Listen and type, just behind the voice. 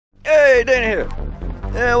Hey, Dana here.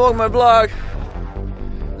 Yeah, welcome to my vlog.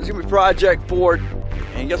 This is gonna be Project Ford,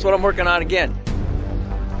 and guess what I'm working on again?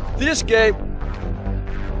 The Escape.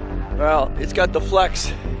 Well, it's got the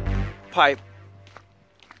flex pipe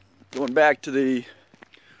going back to the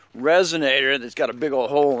resonator that's got a big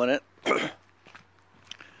old hole in it.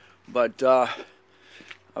 But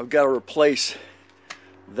I've got to replace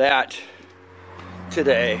that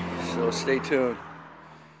today, so stay tuned.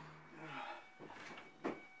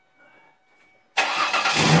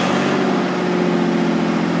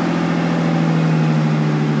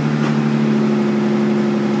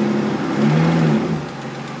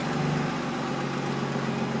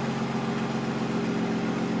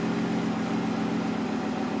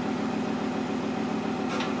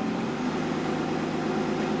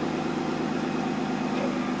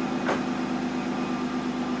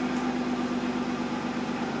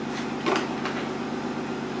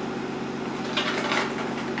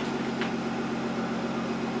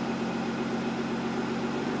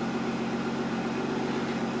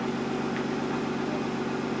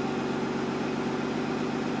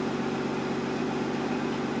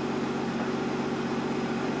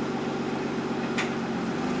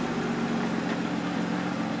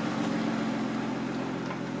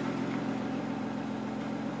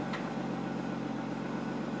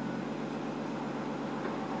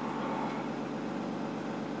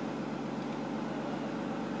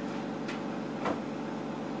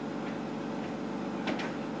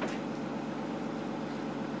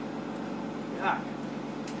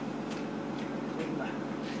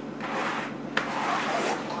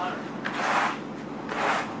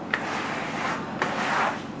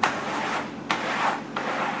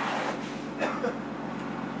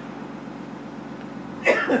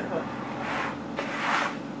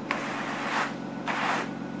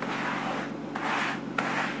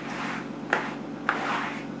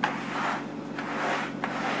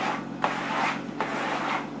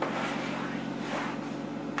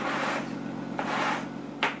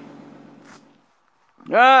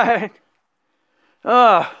 Alright.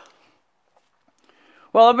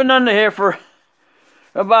 Well, I've been under here for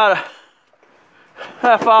about a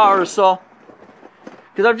half hour or so,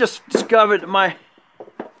 because I've just discovered that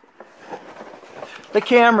the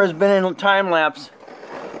camera's been in time lapse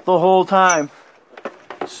the whole time.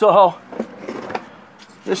 So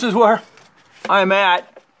this is where I'm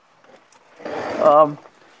at.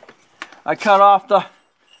 I cut off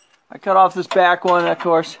this back one, of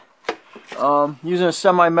course. Using a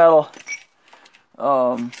semi-metal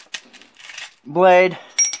blade.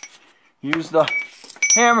 Use the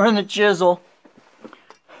hammer and the chisel.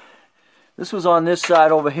 This was on this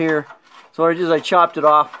side over here, so what I did is I chopped it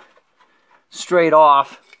off straight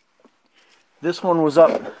off. This one was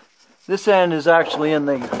up. This end is actually in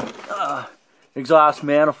the exhaust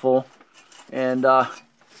manifold, and I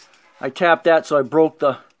tapped that, so I broke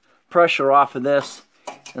the pressure off of this,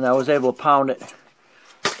 and I was able to pound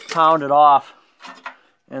it off,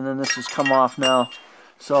 and then this has come off now.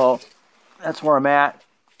 So that's where I'm at.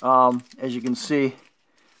 As you can see,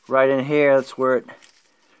 right in here, that's where it,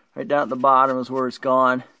 right down at the bottom is where it's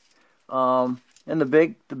gone. And the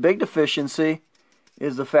big deficiency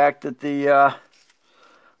is the fact that the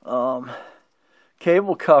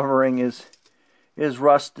cable covering is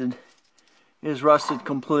rusted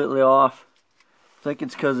completely off. I think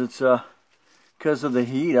it's because of the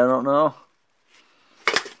heat. I don't know.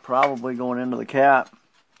 Probably going into the cat,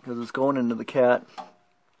 because it's going into the cat.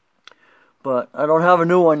 But I don't have a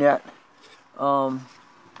new one yet.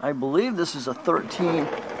 I believe this is a 13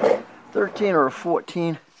 or a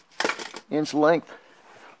 14 inch length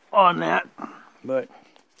on that. But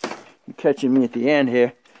you're catching me at the end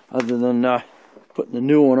here, other than putting the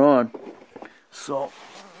new one on. So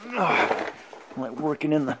I'm like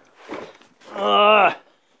working in the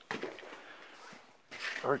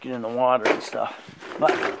water and stuff.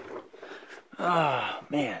 But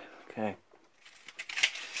man, okay.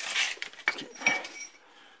 Let's get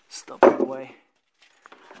stuff out of the way.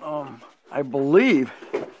 I believe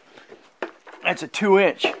that's a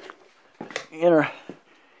 2-inch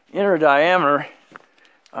inner diameter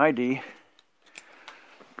ID.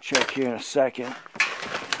 Check here in a second.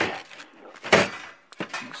 Get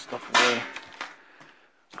stuff away.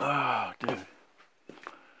 Oh, dude.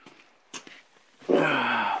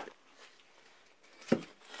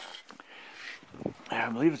 I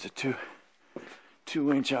believe it's a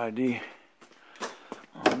 2-inch ID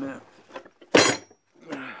on that.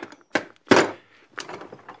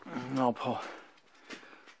 And I'll pull.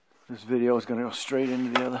 This video is gonna go straight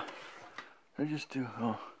into the other. I just do.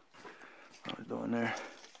 Oh, what was I doing there?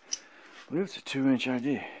 I believe it's a 2-inch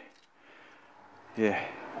ID. Yeah.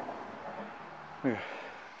 So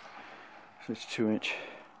it's 2-inch.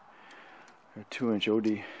 2-inch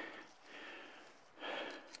OD.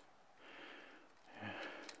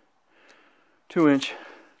 2-inch.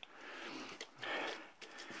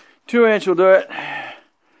 2-inch will do it.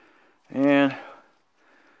 And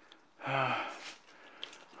how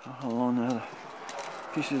long are the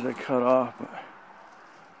pieces I cut off? But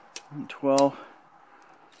 12,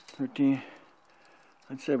 13,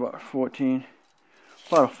 I'd say about 14.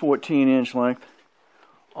 About a 14-inch length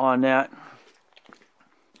on that.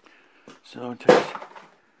 So it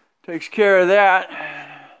takes care of that.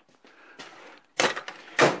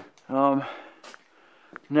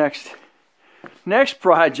 Next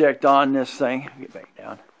project on this thing. Get back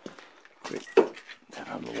down. Quick, out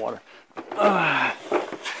of the water.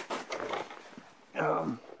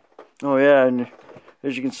 Oh yeah, and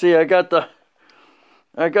as you can see, I got the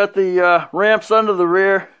ramps under the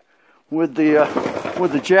rear with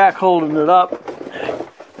the jack holding it up.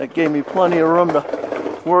 That gave me plenty of room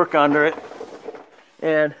to work under it.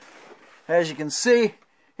 And as you can see,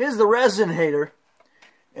 here's the resonator,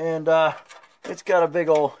 and it's got a big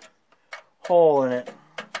old hole in it.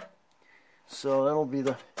 So that'll be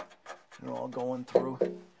the all going through,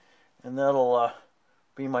 and that'll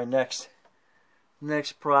be my next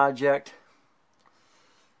project.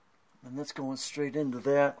 And that's going straight into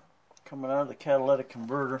that, coming out of the catalytic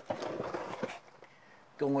converter,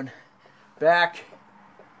 going back,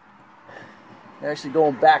 actually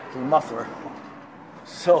going back to the muffler.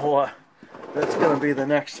 So that's going to be the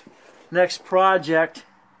next project.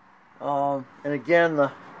 And again,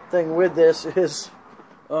 the thing with this is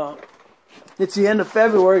it's the end of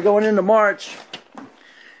February going into March.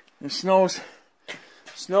 The snow's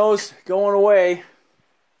going away,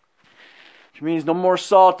 which means no more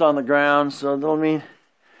salt on the ground. So that'll mean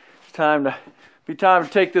it's time to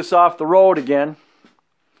take this off the road again,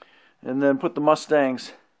 and then put the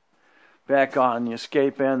Mustangs back on. The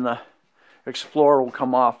Escape and the Explorer will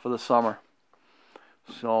come off for the summer.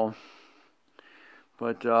 So,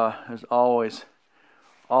 but there's always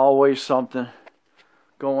something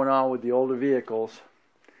going on with the older vehicles,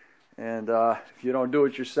 and if you don't do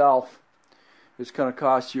it yourself, it's going to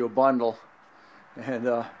cost you a bundle, and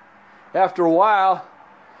after a while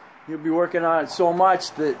you'll be working on it so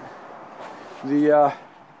much that if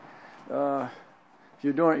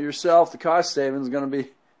you're doing it yourself, the cost saving is going to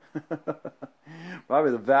be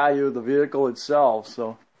probably the value of the vehicle itself.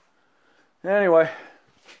 So anyway,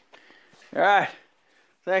 alright,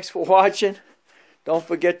 thanks for watching. Don't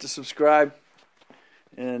forget to subscribe,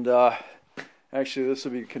 and actually this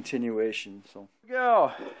will be a continuation. So here we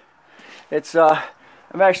go. It's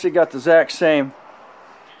I've actually got the exact same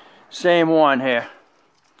one here.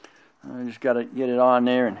 I just got to get it on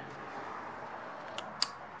there and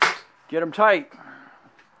get them tight.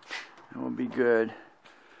 That will be good.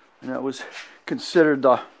 And that was considered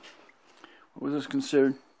what was this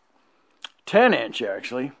considered? 10-inch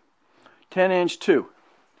actually. 10-inch too.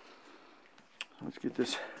 Let's get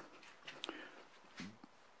this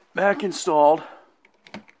back installed.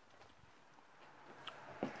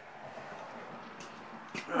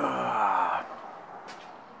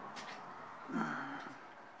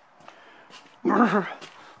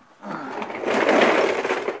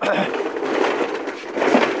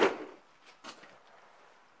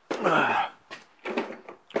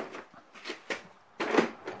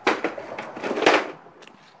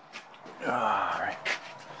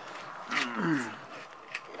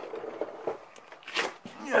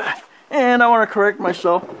 And I want to correct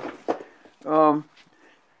myself. That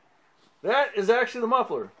is actually the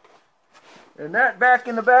muffler. And that back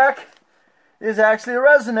in the back is actually a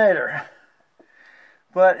resonator.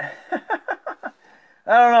 But I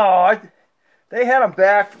don't know. They had them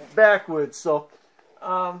backwards, so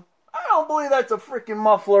I don't believe that's a freaking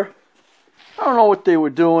muffler. I don't know what they were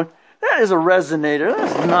doing. That is a resonator.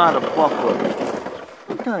 That's not a muffler.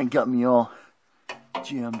 It kind of got me all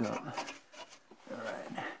jammed up.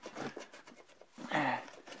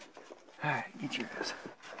 Alright, get your ass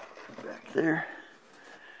back there.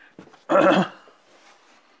 And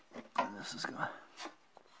this is gonna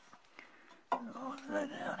go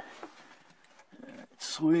that down. Alright,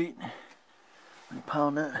 sweet.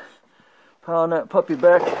 Pound that puppy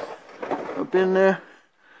back up in there.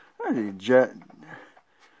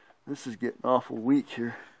 This is getting awful weak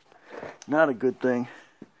here. Not a good thing.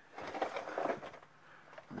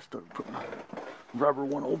 I start putting a rubber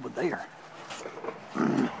one over there.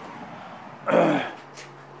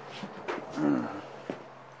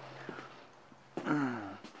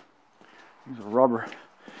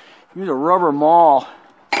 Use a rubber maul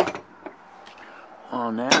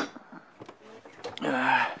on that.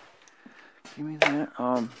 give me that.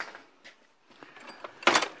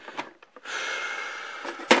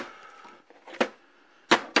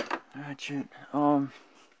 Ratchet.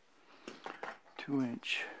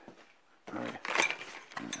 2-inch. All right.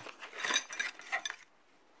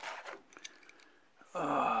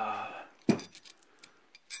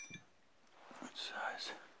 What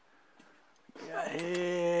size? Yeah,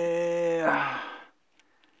 yeah.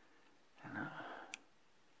 And,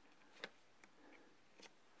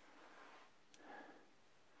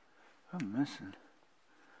 I'm missing. What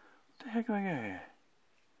the heck do I got here?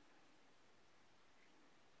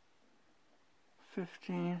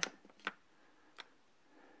 15.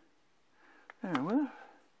 There, what the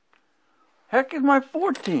heck is my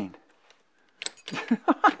 14?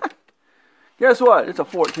 Guess what? It's a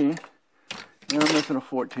 14. And I'm missing a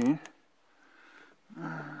 14.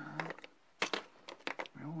 Over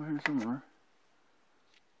here somewhere.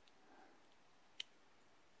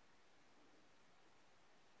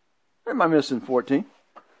 Am I missing 14?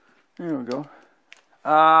 There we go.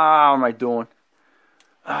 Ah, what am I doing?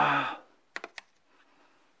 Ah.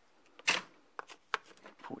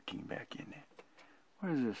 14 back in there.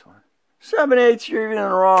 What is this one? 7/8. You're even in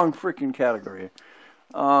the wrong freaking category.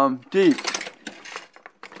 Deep.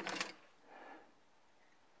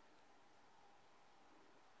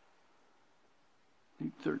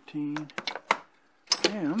 Deep 13.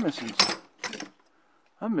 Man,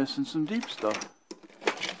 I'm missing some deep stuff.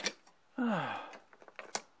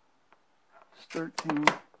 It's 13.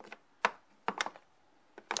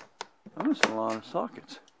 I'm missing a lot of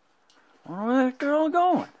sockets. I wonder where the heck they're all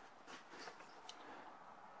going.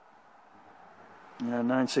 Yeah,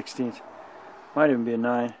 9/16. Might even be a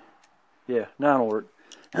 9. Yeah, 9 will work.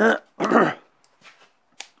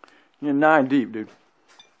 You're 9 deep, dude.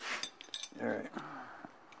 Alright.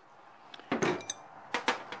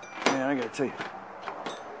 Man, I gotta tell you.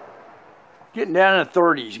 Getting down in the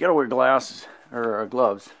 30s, you gotta wear glasses, or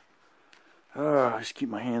gloves. Just keep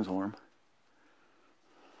my hands warm.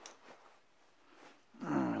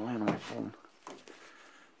 I land on my phone.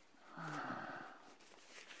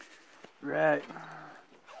 Right.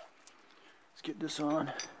 Let's get this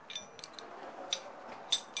on.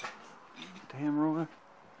 Get the hammer over.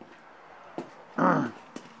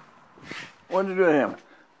 What did you do to the hammer?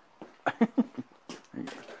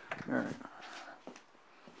 Alright.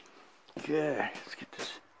 Okay, let's get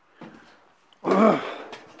this.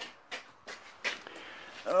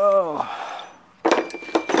 Oh.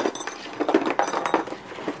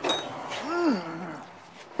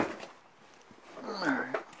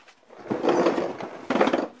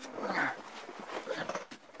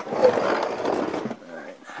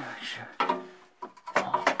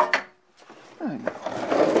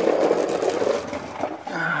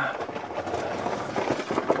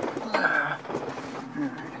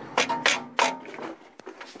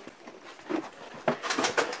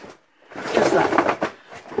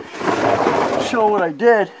 Show what I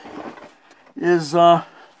did is I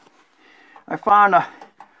found a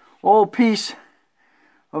old piece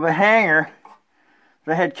of a hanger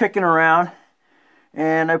that I had kicking around,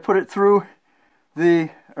 and I put it through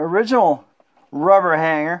the original rubber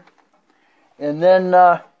hanger, and then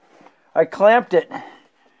I clamped it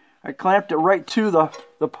right to the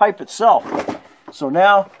pipe itself. So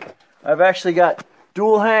now I've actually got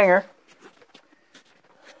dual hanger.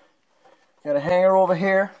 Got a hanger over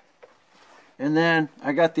here, and then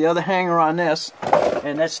I got the other hanger on this,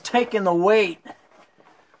 and that's taking the weight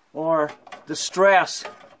or the stress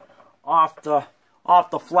off the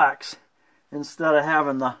flex, instead of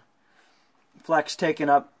having the flex taking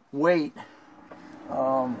up weight.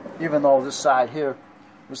 Even though this side here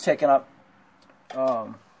was taking up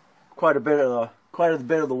quite a bit of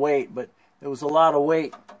the weight, but there was a lot of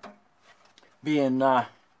weight being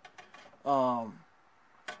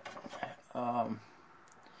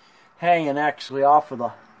hanging actually off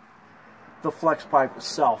of the flex pipe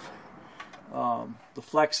itself. The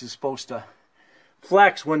flex is supposed to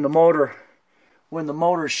flex when the motor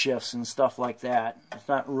shifts and stuff like that. It's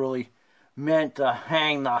not really meant to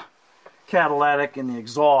hang the catalytic and the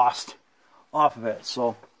exhaust off of it.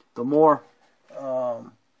 So the more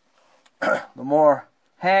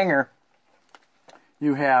hanger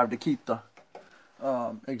you have to keep the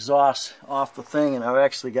exhaust off the thing, and I've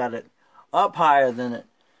actually got it up higher than it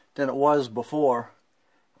was before,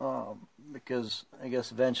 because I guess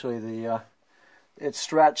eventually it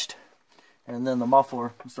stretched, and then the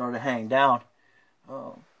muffler started to hang down.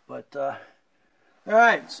 All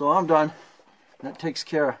right, so I'm done. That takes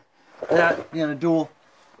care of that, being a dual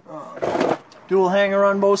hanger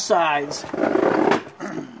on both sides.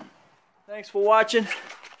 Thanks for watching.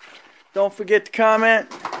 Don't forget to comment,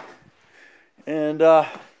 And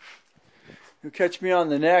you'll catch me on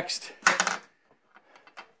the next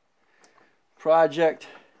project.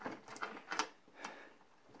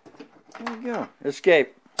 There we go.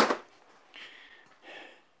 Escape.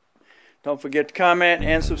 Don't forget to comment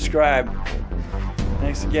and subscribe.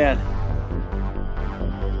 Thanks again.